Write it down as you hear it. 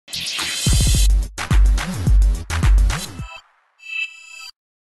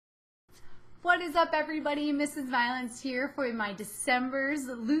What is up, everybody? MrsViolence here for my December's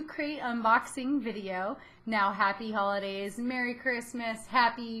Loot Crate unboxing video. Now, happy holidays, Merry Christmas,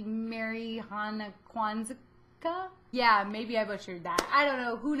 Happy Merry Kwanzaa? Yeah, maybe I butchered that. I don't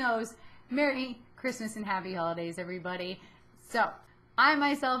know, who knows? Merry Christmas and Happy Holidays, everybody. So, I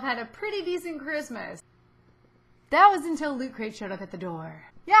myself had a pretty decent Christmas. That was until Loot Crate showed up at the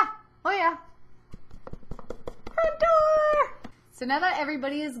door. Yeah, oh yeah. Front door! So now that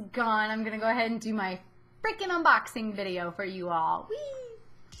everybody is gone, I'm gonna go ahead and do my freaking unboxing video for you all. Whee!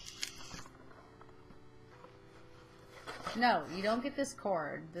 No, you don't get this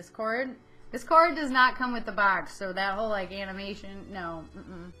cord. This cord does not come with the box, so that whole like animation, no.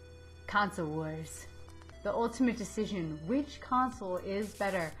 Console wars. The ultimate decision. Which console is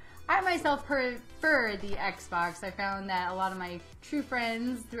better? I myself prefer the Xbox. I found that a lot of my true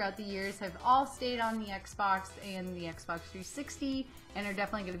friends throughout the years have all stayed on the Xbox and the Xbox 360 and are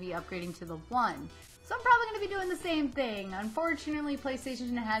definitely going to be upgrading to the One. So I'm probably going to be doing the same thing. Unfortunately,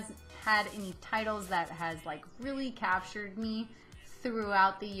 PlayStation hasn't had any titles that has like really captured me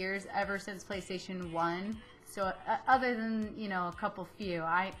throughout the years ever since PlayStation 1. So other than, you know, a couple few,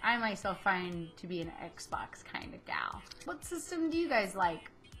 I myself find to be an Xbox kind of gal. What system do you guys like?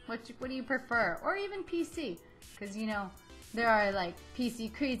 What do you prefer? Or even PC? Because, you know, there are like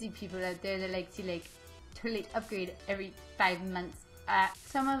PC crazy people out there that like to totally upgrade every 5 months.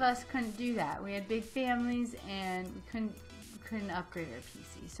 Some of us couldn't do that. We had big families and we couldn't upgrade our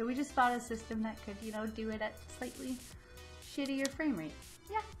PC. So we just bought a system that could, you know, do it at slightly shittier frame rate.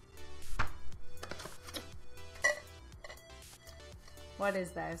 Yeah. What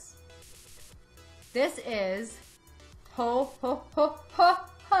is this? This is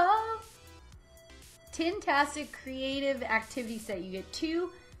Tintastic Creative Activity Set. You get 2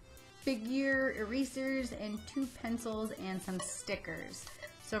 figure erasers and 2 pencils and some stickers.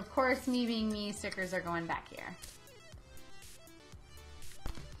 So of course, me being me, stickers are going back here.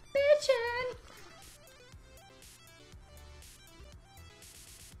 Bitchin'!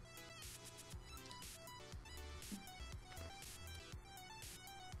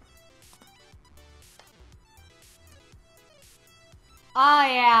 Oh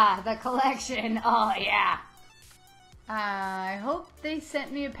yeah, the collection. Oh yeah. I hope they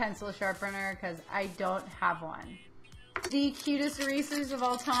sent me a pencil sharpener because I don't have one. The cutest erasers of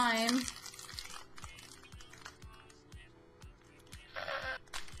all time.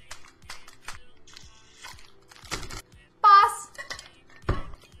 Boss!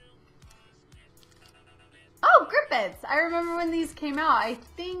 Oh, Grippets! I remember when these came out. I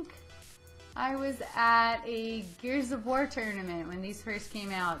think I was at a Gears of War tournament when these first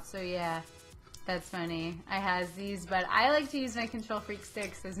came out, so yeah, that's funny. I had these, but I like to use my Control Freak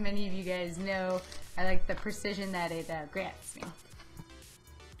sticks, as many of you guys know. I like the precision that it grants me.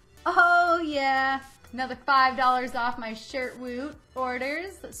 Oh yeah, another $5 off my shirt woot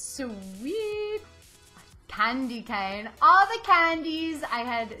orders. Sweet. Candy cane. All the candies. I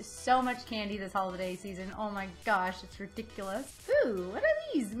had so much candy this holiday season. Oh my gosh, it's ridiculous. Ooh, what are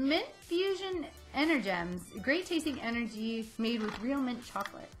these? Mint Fusion Energems. Great tasting energy made with real mint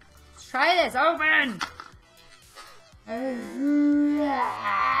chocolate. Let's try this. Open!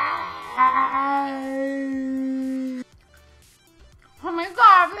 Oh my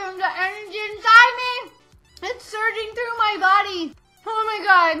god, feeling the energy inside me. It's surging through my body. Oh my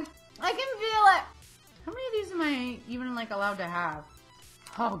god, I can feel it. How many of these am I even like allowed to have?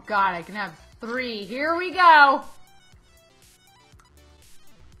 Oh god, I can have 3. Here we go.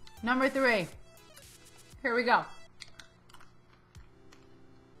 Number 3. Here we go.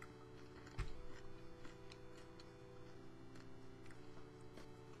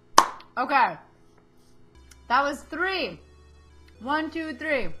 Okay. That was 3. 1, 2,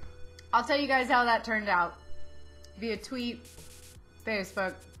 3. I'll tell you guys how that turned out. Via tweet,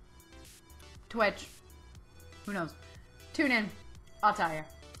 Facebook, Twitch. Who knows? Tune in. I'll tell you.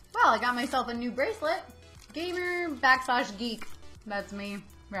 Well, I got myself a new bracelet. Gamer / geek. That's me.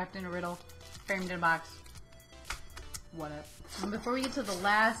 Wrapped in a riddle. Framed in a box. What up? And before we get to the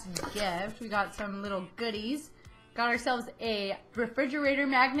last gift, we got some little goodies. Got ourselves a refrigerator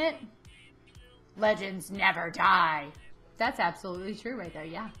magnet. Legends never die. That's absolutely true right there.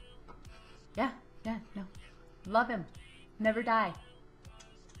 Yeah. Yeah. No. Love him. Never die.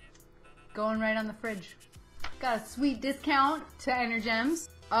 Going right on the fridge. Got a sweet discount to Energems.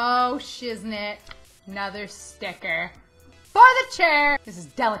 Oh, shiznit. Another sticker. For the chair. This is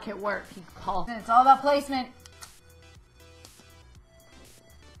delicate work, people. And it's all about placement.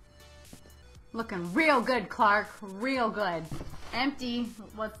 Looking real good, Clark. Real good. Empty.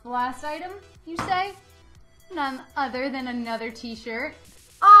 What's the last item, you say? None other than another t-shirt.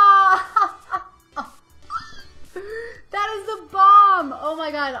 Ah! That is the bomb! Oh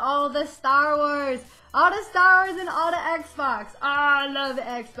my god, all the Star Wars! All the Star Wars and all the Xbox! Oh, I love the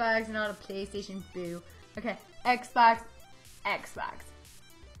Xbox and all the PlayStation. Boo. Okay, Xbox.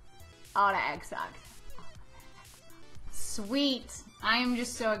 All the Xbox. Sweet! I am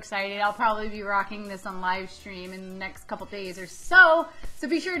just so excited. I'll probably be rocking this on live stream in the next couple days or so. So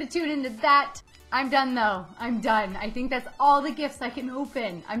be sure to tune into that. I'm done though. I'm done. I think that's all the gifts I can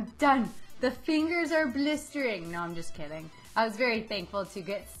open. I'm done. The fingers are blistering. No, I'm just kidding. I was very thankful to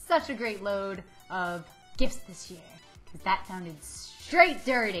get such a great load of gifts this year. Because that sounded straight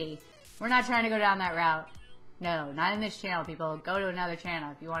dirty. We're not trying to go down that route. No, not in this channel, people. Go to another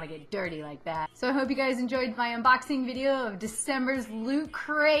channel if you want to get dirty like that. So I hope you guys enjoyed my unboxing video of December's Loot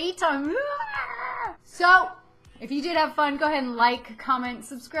Crate. So, if you did have fun, go ahead and like, comment,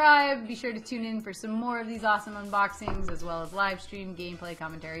 subscribe. Be sure to tune in for some more of these awesome unboxings, as well as live stream, gameplay,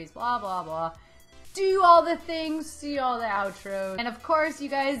 commentaries, blah, blah, blah. Do all the things, see all the outros. And of course, you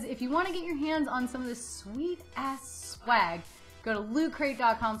guys, if you want to get your hands on some of this sweet-ass swag, go to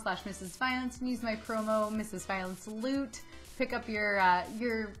lootcrate.com/MrsViolence and use my promo MrsViolence Pick up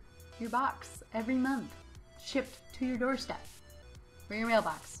your box every month, shipped to your doorstep, or your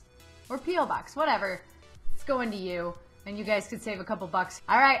mailbox, or P.O. box, whatever. It's going to you, and you guys could save a couple bucks.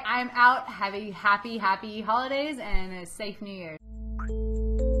 All right, I'm out. Have a happy holidays and a safe New Year.